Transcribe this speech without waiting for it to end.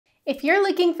If you're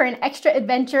looking for an extra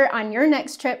adventure on your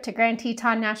next trip to Grand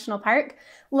Teton National Park,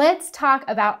 let's talk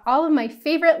about all of my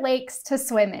favorite lakes to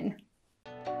swim in.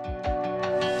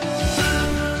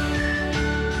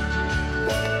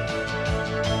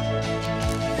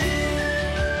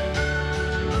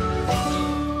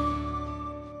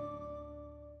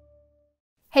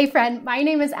 Hey friend, my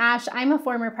name is Ash. I'm a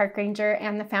former park ranger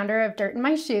and the founder of Dirt in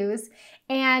My Shoes,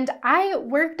 and I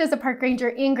worked as a park ranger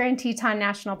in Grand Teton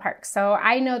National Park, so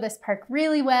I know this park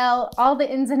really well, all the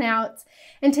ins and outs,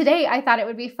 and today I thought it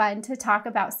would be fun to talk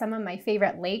about some of my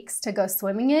favorite lakes to go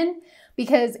swimming in,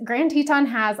 because Grand Teton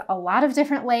has a lot of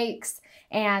different lakes,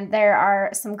 and there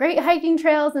are some great hiking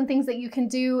trails and things that you can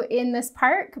do in this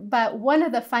park, but one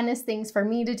of the funnest things for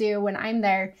me to do when I'm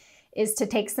there is to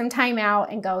take some time out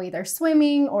and go either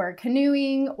swimming or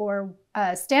canoeing or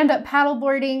stand-up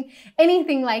paddleboarding,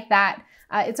 anything like that.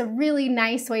 It's a really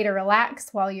nice way to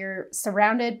relax while you're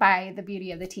surrounded by the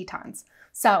beauty of the Tetons.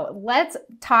 So let's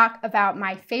talk about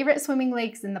my favorite swimming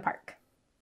lakes in the park.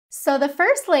 So the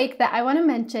first lake that I want to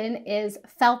mention is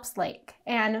Phelps Lake.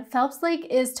 And Phelps Lake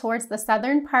is towards the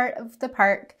southern part of the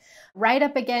park, right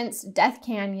up against Death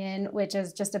Canyon, which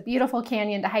is just a beautiful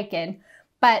canyon to hike in.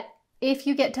 But if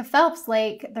you get to Phelps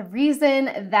Lake, the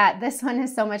reason that this one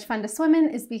is so much fun to swim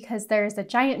in is because there's a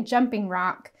giant jumping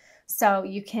rock. So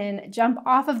you can jump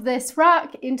off of this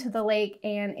rock into the lake,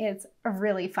 and it's a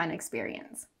really fun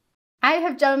experience. I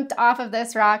have jumped off of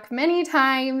this rock many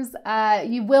times.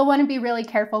 You will want to be really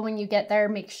careful when you get there.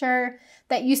 Make sure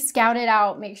that you scout it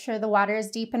out. Make sure the water is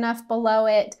deep enough below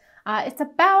it. It's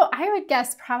about, I would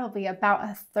guess, probably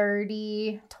about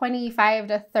a 25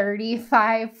 to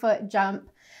 35 foot jump.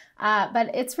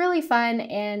 But it's really fun,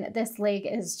 and this lake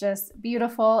is just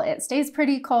beautiful. It stays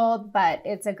pretty cold, but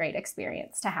it's a great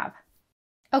experience to have.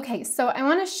 Okay, so I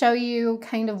want to show you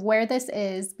kind of where this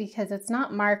is because it's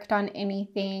not marked on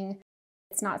anything.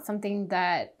 It's not something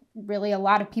that really a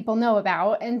lot of people know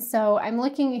about. And so I'm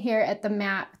looking here at the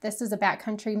map. This is a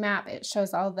backcountry map. It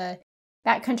shows all the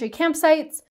backcountry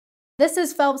campsites. This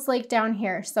is Phelps Lake down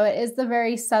here. So it is the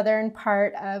very southern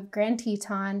part of Grand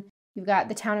Teton. You've got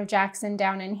the town of Jackson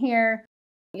down in here.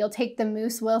 You'll take the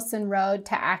Moose Wilson Road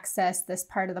to access this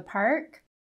part of the park.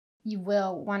 You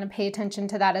will want to pay attention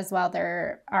to that as well.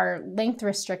 There are length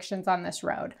restrictions on this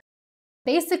road.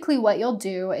 Basically what you'll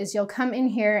do is you'll come in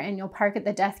here and you'll park at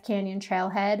the Death Canyon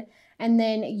trailhead, and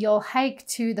then you'll hike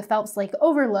to the Phelps Lake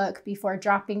overlook before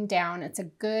dropping down. It's a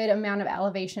good amount of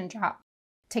elevation drop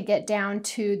to get down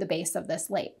to the base of this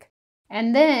lake.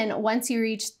 And then once you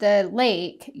reach the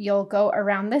lake, you'll go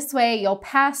around this way, you'll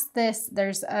pass this,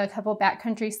 there's a couple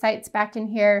backcountry sites back in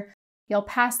here. You'll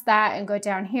pass that and go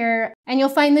down here, and you'll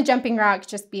find the jumping rock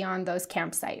just beyond those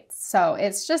campsites. So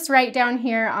it's just right down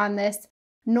here on this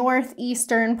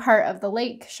northeastern part of the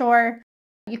lake shore.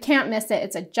 You can't miss it.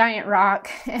 It's a giant rock,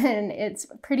 and it's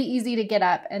pretty easy to get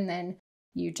up, and then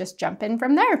you just jump in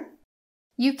from there.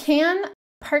 You can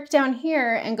park down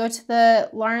here and go to the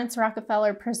Lawrence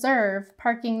Rockefeller Preserve,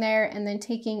 parking there and then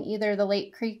taking either the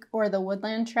Lake Creek or the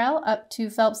Woodland Trail up to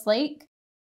Phelps Lake.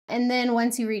 And then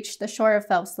once you reach the shore of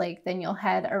Phelps Lake, then you'll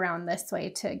head around this way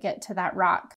to get to that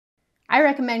rock. I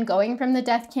recommend going from the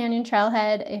Death Canyon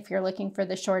trailhead if you're looking for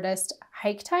the shortest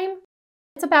hike time.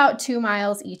 It's about 2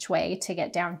 miles each way to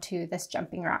get down to this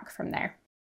jumping rock from there.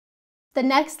 The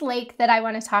next lake that I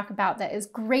want to talk about that is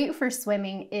great for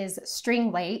swimming is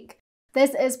String Lake.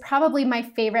 This is probably my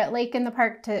favorite lake in the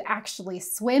park to actually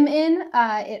swim in.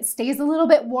 It stays a little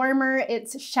bit warmer,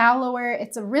 it's shallower,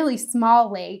 it's a really small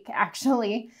lake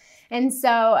actually. And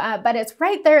so, but it's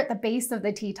right there at the base of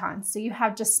the Tetons. So you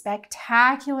have just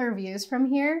spectacular views from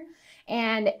here.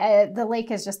 And the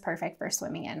lake is just perfect for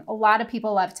swimming in. A lot of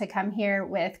people love to come here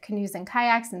with canoes and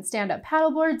kayaks and stand-up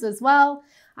paddleboards as well.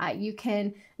 You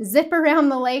can zip around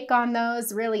the lake on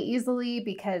those really easily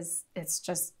because it's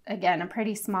just, again, a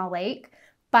pretty small lake.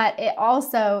 But it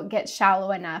also gets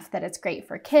shallow enough that it's great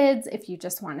for kids if you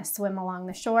just want to swim along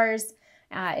the shores.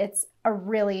 It's a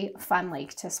really fun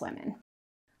lake to swim in.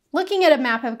 Looking at a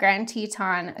map of Grand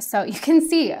Teton, so you can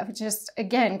see just,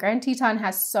 again, Grand Teton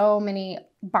has so many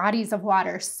bodies of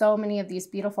water, so many of these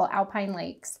beautiful alpine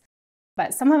lakes,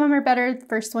 but some of them are better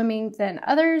for swimming than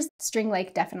others. String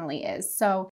Lake definitely is.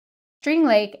 So String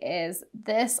Lake is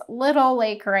this little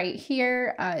lake right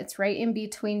here. It's right in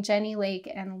between Jenny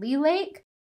Lake and Leigh Lake.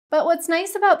 But what's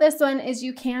nice about this one is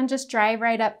you can just drive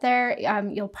right up there.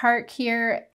 You'll park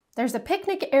here. There's a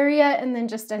picnic area and then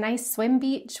just a nice swim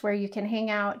beach where you can hang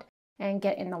out and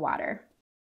get in the water.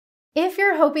 If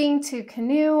you're hoping to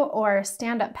canoe or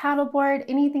stand-up paddleboard,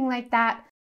 anything like that,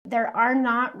 there are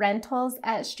not rentals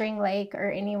at String Lake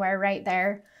or anywhere right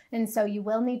there. And so you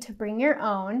will need to bring your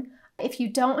own. If you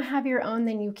don't have your own,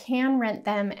 then you can rent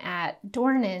them at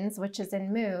Dornan's, which is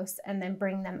in Moose, and then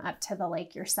bring them up to the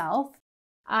lake yourself.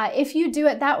 If you do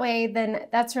it that way, then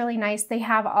that's really nice. They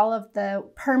have all of the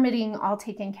permitting all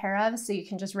taken care of, so you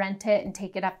can just rent it and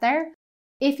take it up there.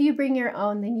 If you bring your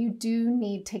own, then you do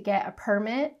need to get a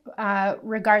permit,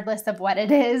 regardless of what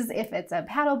it is. If it's a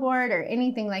paddleboard or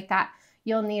anything like that,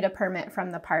 you'll need a permit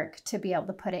from the park to be able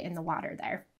to put it in the water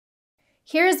there.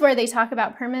 Here's where they talk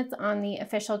about permits on the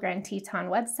official Grand Teton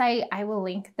website. I will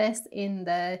link this in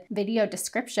the video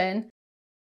description.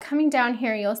 Coming down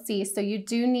here, you'll see, so you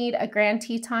do need a Grand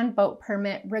Teton boat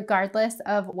permit regardless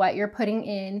of what you're putting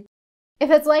in. If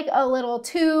it's like a little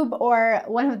tube or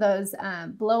one of those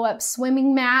blow-up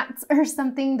swimming mats or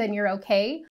something, then you're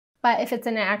okay. But if it's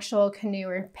an actual canoe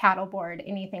or paddleboard,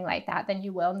 anything like that, then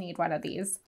you will need one of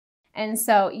these. And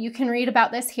so you can read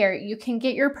about this here. You can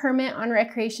get your permit on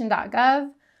recreation.gov,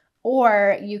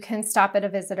 or you can stop at a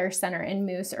visitor center in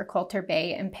Moose or Coulter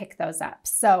Bay and pick those up.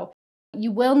 So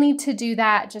you will need to do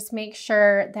that. Just make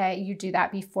sure that you do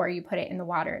that before you put it in the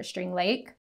water at String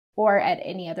Lake or at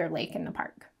any other lake in the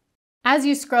park. As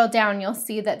you scroll down, you'll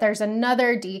see that there's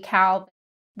another decal,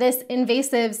 this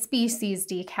invasive species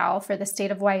decal for the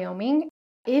state of Wyoming.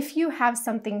 If you have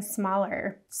something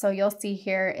smaller, so you'll see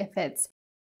here if it's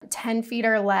 10 feet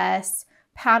or less,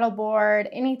 paddleboard,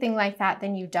 anything like that,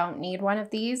 then you don't need one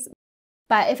of these.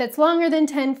 But if it's longer than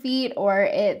 10 feet or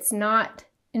it's not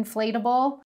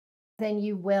inflatable, then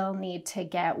you will need to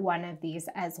get one of these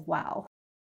as well.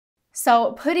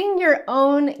 So putting your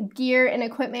own gear and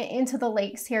equipment into the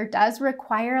lakes here does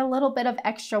require a little bit of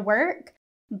extra work,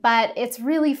 but it's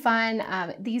really fun.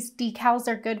 These decals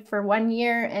are good for 1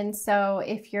 year, and so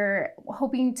if you're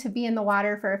hoping to be in the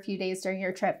water for a few days during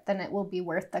your trip, then it will be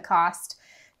worth the cost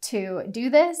to do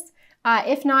this.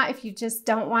 If not, if you just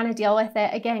don't want to deal with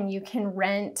it, again, you can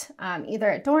rent either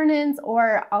at Dornan's,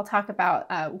 or I'll talk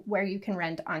about where you can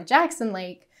rent on Jackson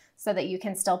Lake so that you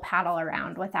can still paddle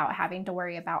around without having to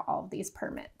worry about all of these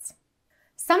permits.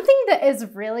 Something that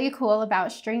is really cool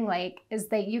about String Lake is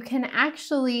that you can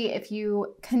actually, if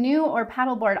you canoe or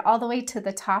paddleboard all the way to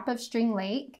the top of String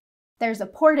Lake, there's a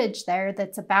portage there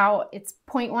that's it's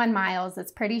 0.1 miles,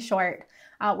 it's pretty short,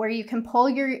 where you can pull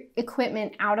your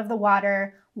equipment out of the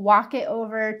water, walk it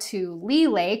over to Leigh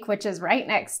Lake, which is right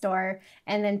next door,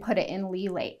 and then put it in Leigh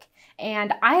Lake.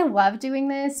 And I love doing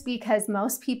this because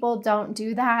most people don't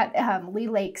do that. Leigh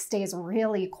Lake stays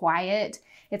really quiet.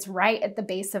 It's right at the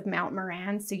base of Mount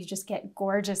Moran, so you just get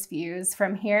gorgeous views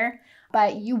from here.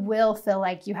 But you will feel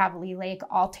like you have Leigh Lake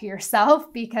all to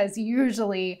yourself because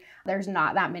usually there's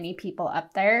not that many people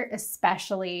up there,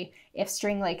 especially if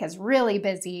String Lake is really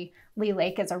busy. Leigh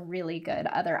Lake is a really good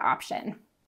other option.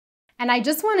 And I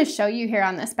just want to show you here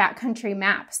on this backcountry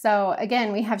map. So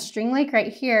again, we have String Lake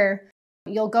right here.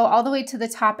 You'll go all the way to the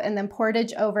top and then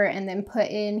portage over and then put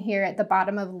in here at the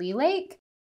bottom of Leigh Lake.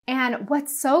 And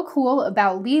what's so cool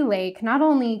about Leigh Lake, not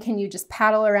only can you just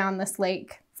paddle around this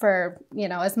lake for,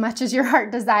 as much as your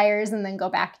heart desires and then go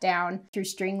back down through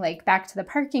String Lake back to the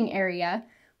parking area,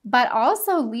 but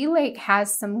also Leigh Lake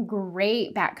has some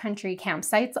great backcountry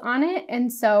campsites on it.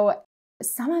 And so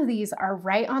some of these are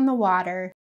right on the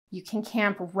water. You can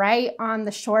camp right on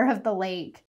the shore of the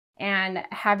lake and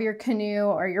have your canoe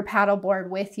or your paddleboard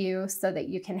with you so that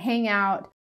you can hang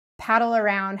out, paddle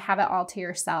around, have it all to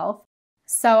yourself.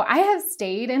 So I have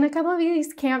stayed in a couple of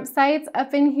these campsites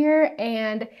up in here,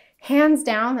 and hands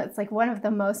down, that's like one of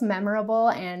the most memorable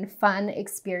and fun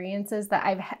experiences that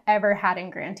I've ever had in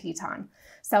Grand Teton.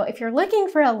 So if you're looking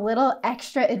for a little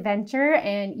extra adventure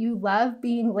and you love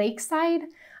being lakeside,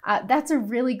 that's a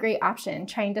really great option,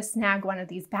 trying to snag one of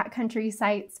these backcountry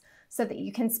sites so that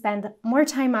you can spend more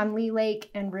time on Leigh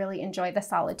Lake and really enjoy the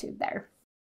solitude there.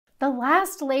 The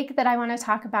last lake that I want to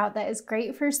talk about that is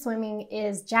great for swimming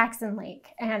is Jackson Lake.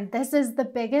 And this is the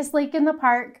biggest lake in the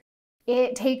park.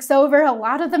 It takes over a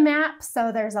lot of the map,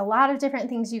 so there's a lot of different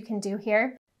things you can do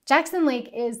here. Jackson Lake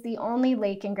is the only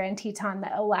lake in Grand Teton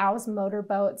that allows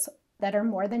motorboats that are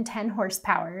more than 10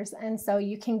 horsepower. And so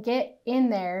you can get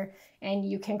in there and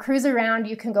you can cruise around,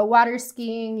 you can go water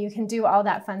skiing, you can do all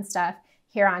that fun stuff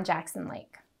here on Jackson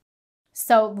Lake.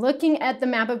 So looking at the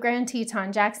map of Grand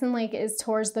Teton, Jackson Lake is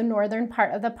towards the northern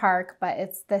part of the park, but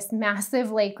it's this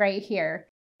massive lake right here.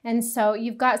 And so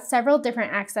you've got several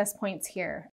different access points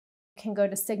here. You can go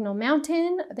to Signal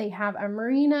Mountain, they have a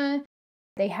marina,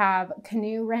 they have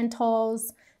canoe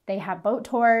rentals, they have boat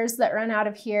tours that run out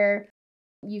of here.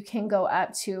 You can go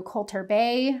up to Coulter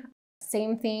Bay,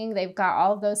 same thing, they've got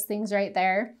all of those things right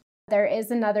there. There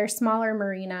is another smaller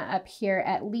marina up here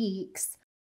at Leigh.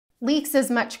 Leigh is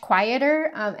much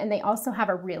quieter, and they also have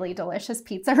a really delicious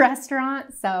pizza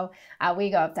restaurant. So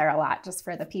we go up there a lot just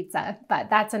for the pizza,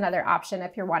 but that's another option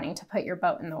if you're wanting to put your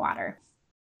boat in the water.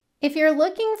 If you're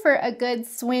looking for a good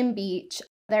swim beach,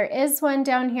 there is one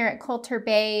down here at Coulter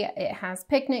Bay. It has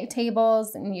picnic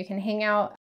tables and you can hang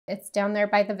out. It's down there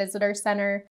by the visitor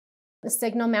center. The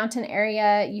Signal Mountain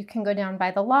area, you can go down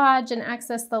by the lodge and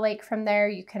access the lake from there.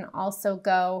 You can also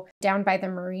go down by the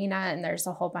marina, and there's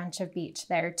a whole bunch of beach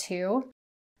there too.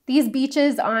 These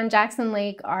beaches on Jackson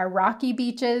Lake are rocky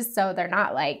beaches, so they're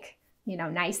not like,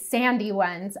 nice sandy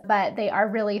ones, but they are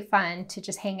really fun to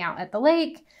just hang out at the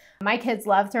lake. My kids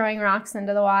love throwing rocks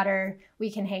into the water.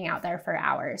 We can hang out there for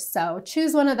hours. So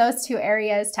choose one of those two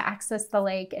areas to access the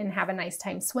lake and have a nice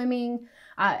time swimming.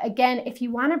 Again, if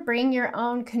you want to bring your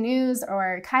own canoes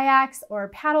or kayaks or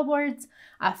paddle boards,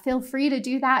 feel free to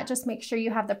do that. Just make sure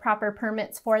you have the proper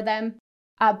permits for them.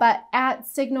 But at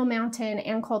Signal Mountain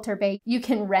and Coulter Bay, you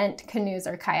can rent canoes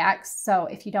or kayaks. So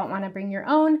if you don't want to bring your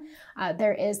own,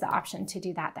 there is the option to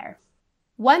do that there.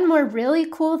 One more really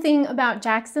cool thing about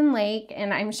Jackson Lake,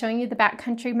 and I'm showing you the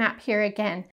backcountry map here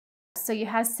again. So you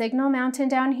have Signal Mountain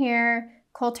down here,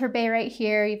 Coulter Bay right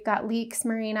here, you've got Leigh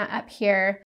Marina up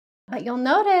here. But you'll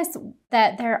notice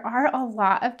that there are a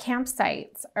lot of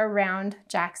campsites around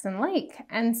Jackson Lake.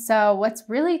 And so what's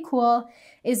really cool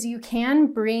is you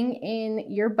can bring in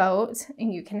your boat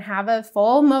and you can have a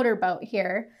full motorboat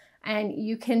here and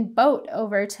you can boat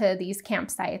over to these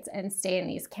campsites and stay in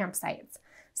these campsites.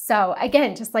 So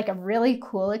again, just like a really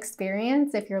cool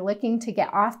experience. If you're looking to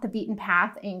get off the beaten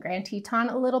path in Grand Teton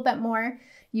a little bit more,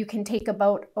 you can take a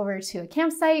boat over to a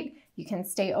campsite. You can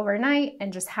stay overnight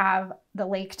and just have the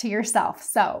lake to yourself.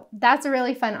 So that's a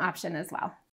really fun option as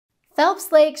well.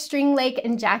 Phelps Lake, String Lake,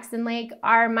 and Jackson Lake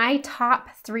are my top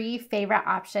 3 favorite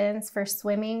options for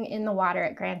swimming in the water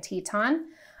at Grand Teton.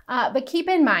 But keep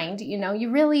in mind,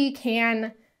 you really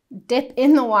can dip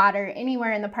in the water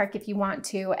anywhere in the park if you want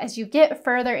to. As you get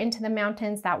further into the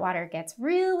mountains, that water gets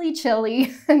really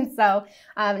chilly, and so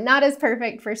not as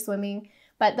perfect for swimming.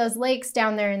 But those lakes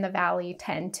down there in the valley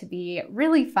tend to be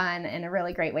really fun and a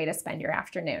really great way to spend your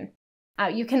afternoon.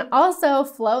 You can also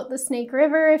float the Snake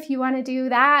River if you want to do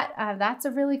that. That's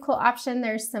a really cool option.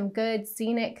 There's some good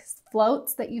scenic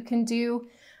floats that you can do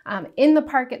in the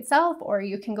park itself, or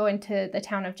you can go into the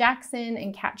town of Jackson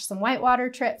and catch some whitewater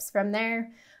trips from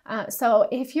there. So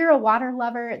if you're a water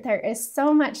lover, there is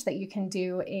so much that you can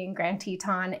do in Grand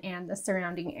Teton and the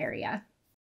surrounding area.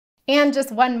 And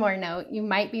just one more note, you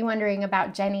might be wondering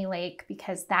about Jenny Lake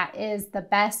because that is the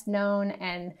best known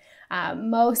and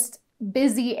most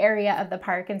busy area of the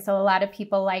park. And so a lot of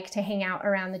people like to hang out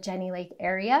around the Jenny Lake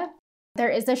area. There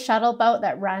is a shuttle boat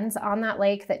that runs on that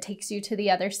lake that takes you to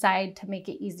the other side to make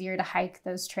it easier to hike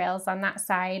those trails on that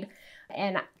side.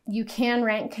 And you can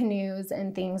rent canoes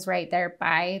and things right there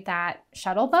by that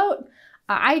shuttle boat.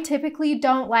 I typically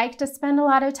don't like to spend a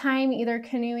lot of time either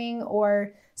canoeing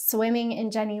or swimming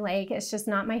in Jenny Lake. It's just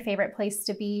not my favorite place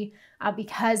to be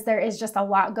because there is just a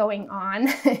lot going on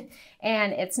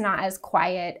and it's not as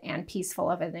quiet and peaceful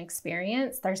of an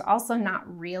experience. There's also not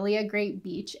really a great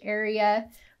beach area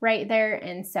right there.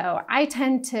 And so I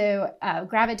tend to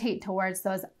gravitate towards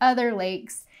those other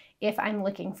lakes if I'm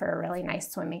looking for a really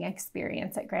nice swimming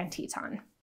experience at Grand Teton.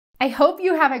 I hope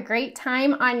you have a great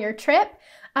time on your trip.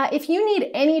 If you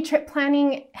need any trip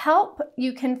planning help,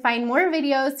 you can find more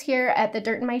videos here at the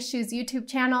Dirt in My Shoes YouTube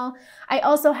channel. I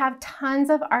also have tons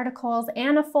of articles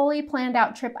and a fully planned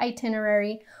out trip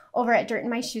itinerary over at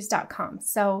dirtinmyshoes.com.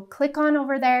 So click on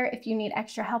over there if you need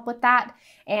extra help with that.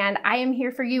 And I am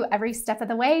here for you every step of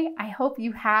the way. I hope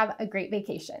you have a great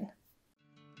vacation.